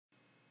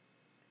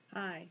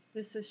Hi,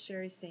 this is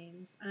Sherry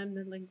Saines. I'm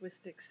the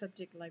linguistics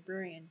subject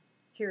librarian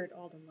here at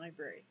Alden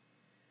Library.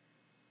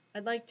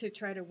 I'd like to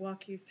try to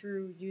walk you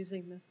through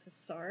using the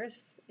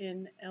Thesaurus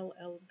in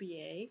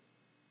LLBA.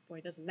 Boy,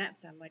 doesn't that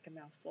sound like a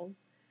mouthful.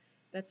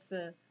 That's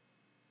the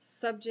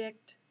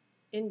subject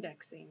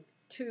indexing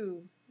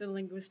to the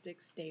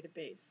linguistics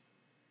database.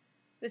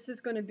 This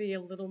is going to be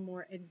a little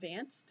more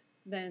advanced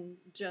than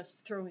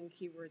just throwing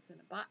keywords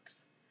in a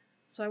box.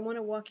 So I want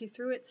to walk you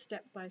through it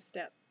step by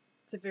step.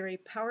 It's a very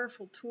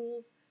powerful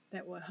tool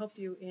that will help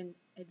you in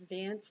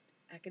advanced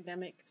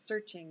academic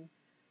searching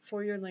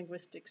for your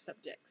linguistic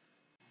subjects.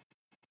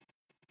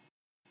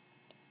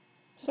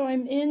 So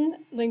I'm in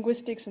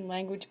Linguistics and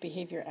Language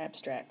Behavior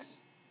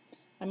Abstracts.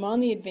 I'm on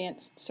the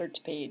advanced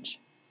search page,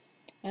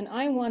 and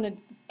I want to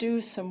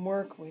do some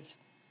work with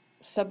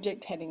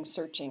subject heading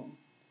searching.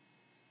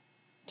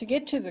 To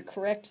get to the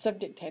correct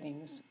subject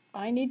headings,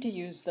 I need to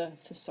use the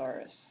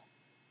Thesaurus.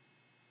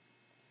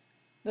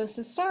 The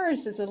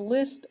Thesaurus is a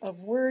list of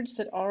words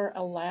that are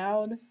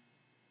allowed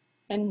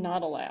and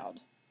not allowed.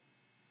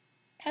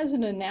 As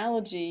an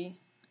analogy,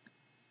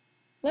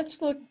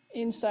 let's look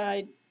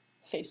inside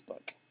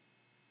Facebook.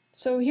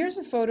 So here's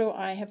a photo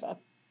I have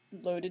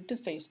uploaded to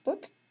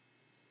Facebook,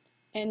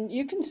 and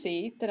you can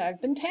see that I've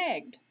been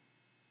tagged.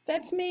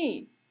 That's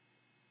me.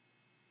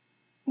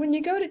 When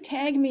you go to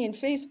tag me in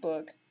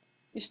Facebook,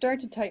 you start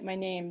to type my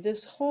name.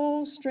 This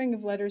whole string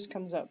of letters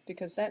comes up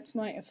because that's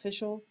my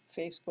official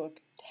Facebook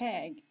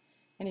tag.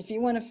 And if you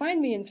want to find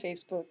me in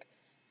Facebook,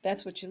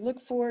 that's what you look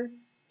for,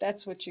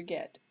 that's what you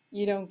get.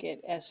 You don't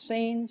get S.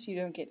 Saines, you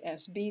don't get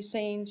SB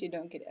Saines, you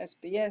don't get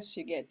SBS,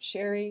 you get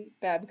Sherry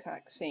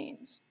Babcock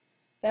Saines.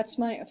 That's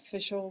my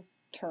official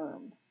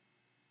term.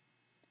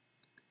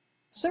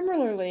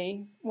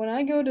 Similarly, when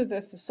I go to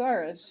the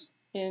Thesaurus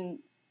in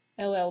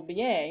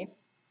LLBA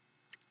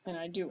and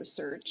I do a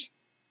search,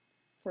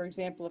 for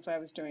example, if I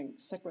was doing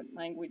second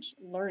language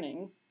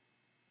learning,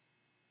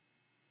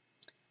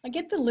 I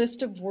get the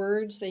list of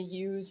words they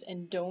use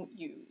and don't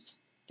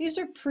use. These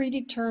are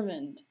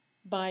predetermined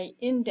by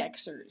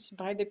indexers,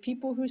 by the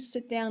people who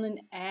sit down and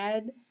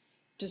add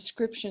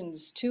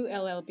descriptions to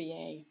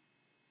LLBA.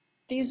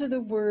 These are the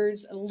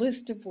words, a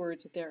list of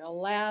words that they're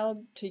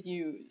allowed to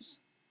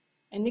use.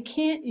 And they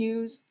can't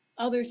use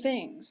other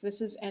things.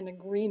 This is an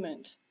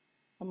agreement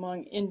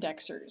among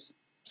indexers.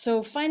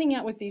 So finding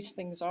out what these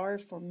things are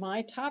for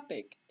my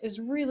topic is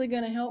really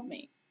going to help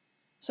me.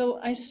 So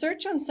I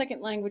search on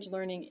second language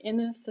learning in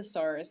the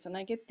Thesaurus and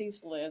I get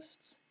these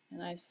lists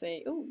and I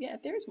say, oh yeah,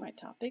 there's my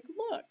topic.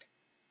 Look,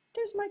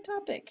 there's my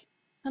topic.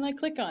 And I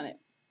click on it.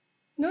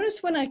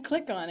 Notice when I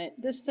click on it,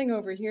 this thing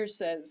over here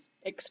says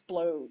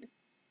explode.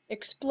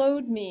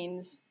 Explode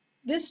means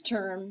this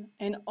term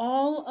and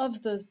all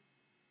of the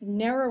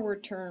narrower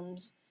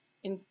terms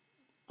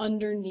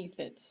underneath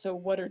it. So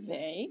what are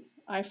they?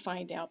 I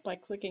find out by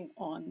clicking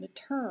on the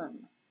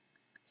term.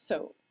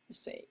 So you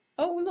say,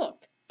 oh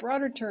look,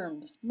 broader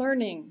terms,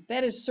 learning.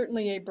 That is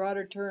certainly a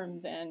broader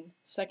term than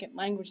second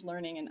language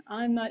learning, and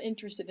I'm not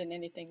interested in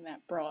anything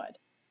that broad.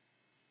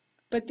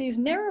 But these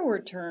narrower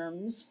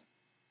terms,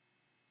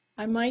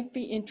 I might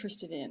be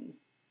interested in.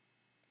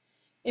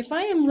 If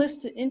I am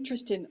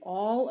interested in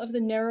all of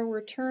the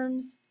narrower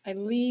terms, I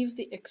leave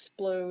the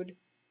explode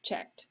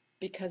checked,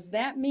 because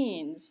that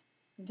means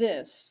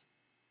this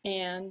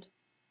and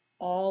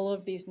all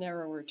of these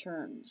narrower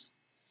terms.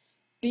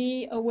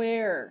 Be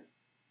aware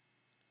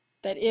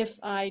that if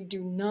I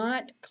do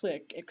not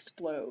click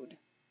explode,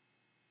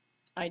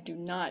 I do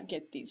not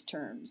get these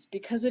terms.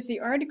 Because if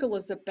the article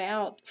is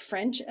about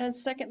French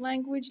as second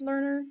language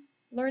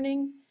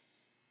learning,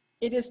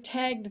 it is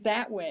tagged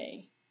that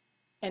way,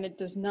 and it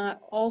does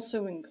not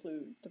also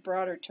include the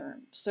broader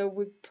term. So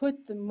we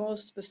put the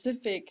most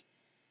specific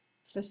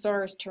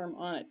thesaurus term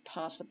on it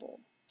possible.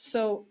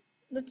 So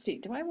let's see,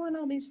 do I want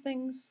all these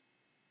things?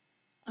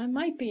 I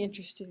might be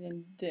interested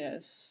in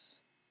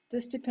this.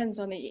 This depends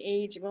on the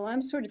age. Well,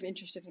 I'm sort of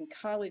interested in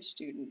college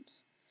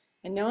students.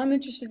 And now I'm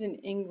interested in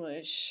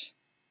English.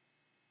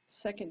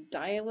 Second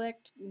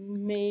dialect,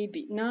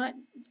 maybe. No,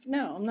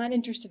 I'm not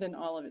interested in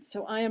all of it.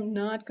 So I am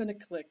not going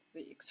to click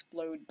the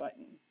explode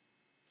button.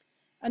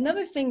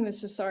 Another thing the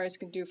Thesaurus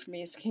can do for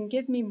me is can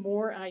give me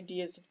more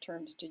ideas of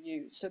terms to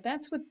use. So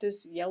that's what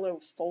this yellow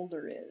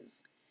folder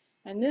is.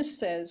 And this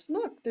says,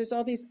 look, there's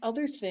all these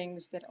other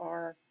things that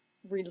are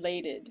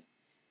related.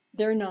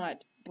 They're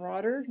not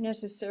broader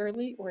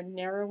necessarily or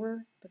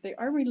narrower, but they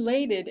are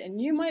related and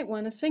you might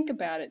want to think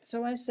about it.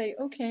 So I say,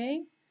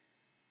 okay,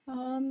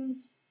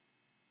 am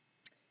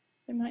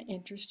I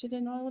interested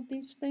in all of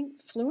these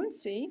things?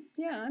 Fluency,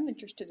 yeah, I'm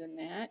interested in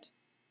that.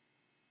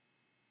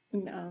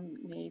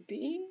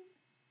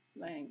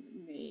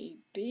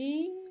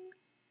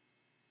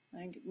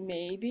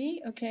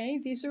 Maybe, okay,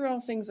 these are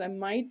all things I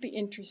might be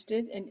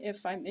interested in, and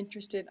if I'm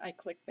interested, I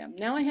click them.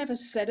 Now I have a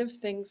set of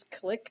things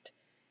clicked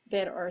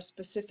that are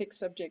specific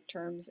subject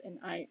terms, and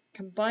I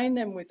combine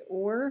them with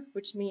or,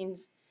 which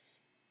means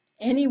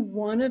any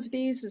one of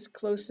these is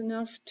close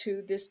enough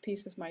to this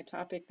piece of my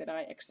topic that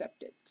I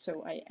accept it.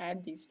 So I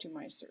add these to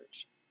my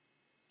search.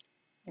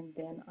 and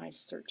then I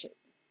search it.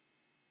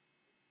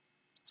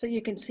 So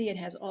you can see it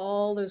has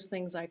all those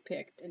things I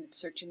picked, and it's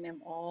searching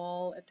them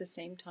all at the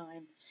same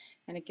time,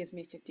 and it gives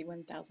me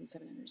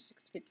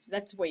 51,750.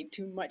 That's way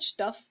too much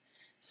stuff.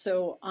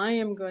 So I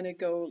am going to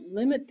go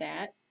limit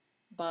that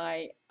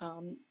by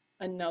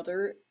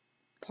another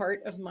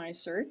part of my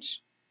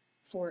search.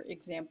 For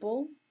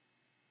example,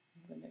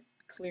 I'm going to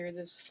clear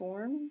this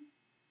form.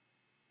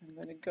 I'm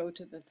going to go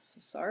to the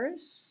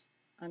Thesaurus.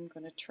 I'm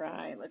going to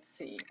try, let's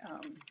see,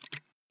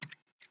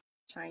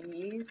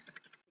 Chinese,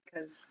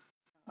 because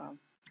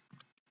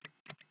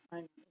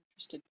I'm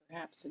interested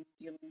perhaps in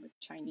dealing with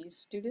Chinese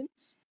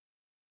students.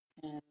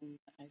 And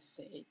I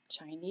say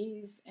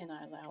Chinese, and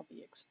I allow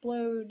the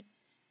explode,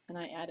 and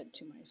I add it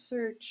to my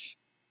search,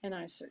 and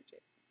I search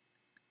it.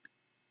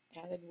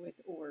 Added with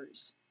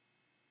ORs.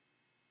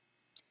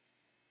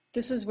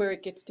 This is where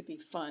it gets to be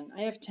fun.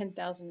 I have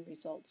 10,000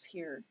 results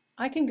here.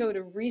 I can go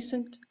to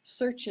recent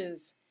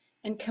searches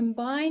and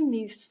combine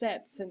these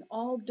sets in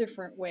all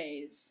different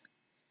ways.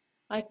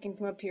 I can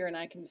come up here and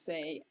I can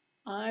say,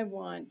 I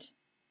want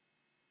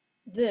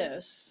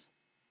this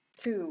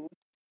too,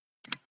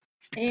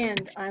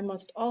 and I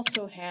must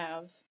also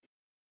have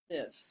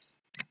this.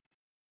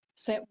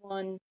 Set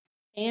 1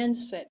 and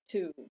set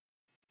 2.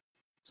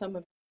 Some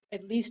of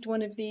at least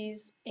one of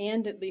these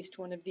and at least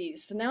one of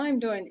these. So now I'm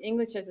doing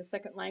English as a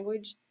second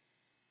language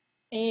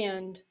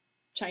and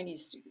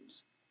Chinese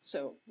students.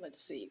 So let's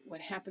see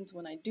what happens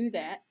when I do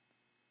that.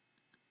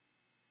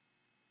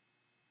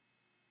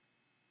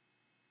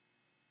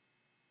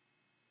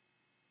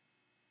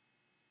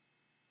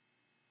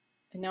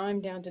 And now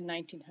I'm down to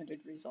 1900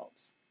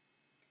 results.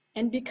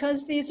 And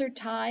because these are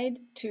tied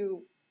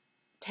to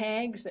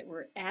tags that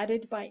were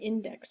added by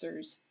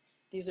indexers,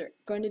 these are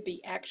going to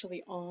be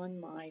actually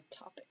on my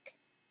topic.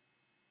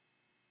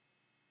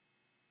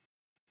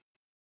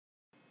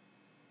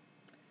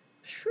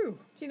 Phew.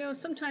 You know,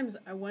 sometimes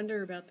I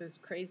wonder about those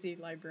crazy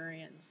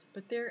librarians,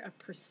 but they're a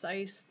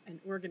precise and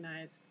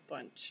organized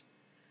bunch.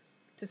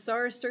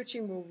 Thesaurus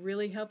searching will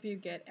really help you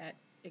get at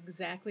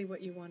exactly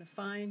what you want to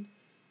find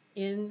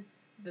in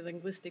the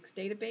linguistics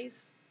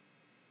database.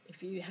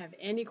 If you have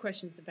any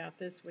questions about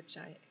this, which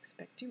I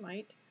expect you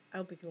might,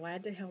 I'll be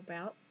glad to help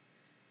out.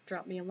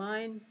 Drop me a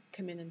line,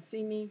 come in and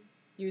see me,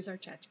 use our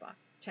chat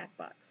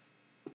box.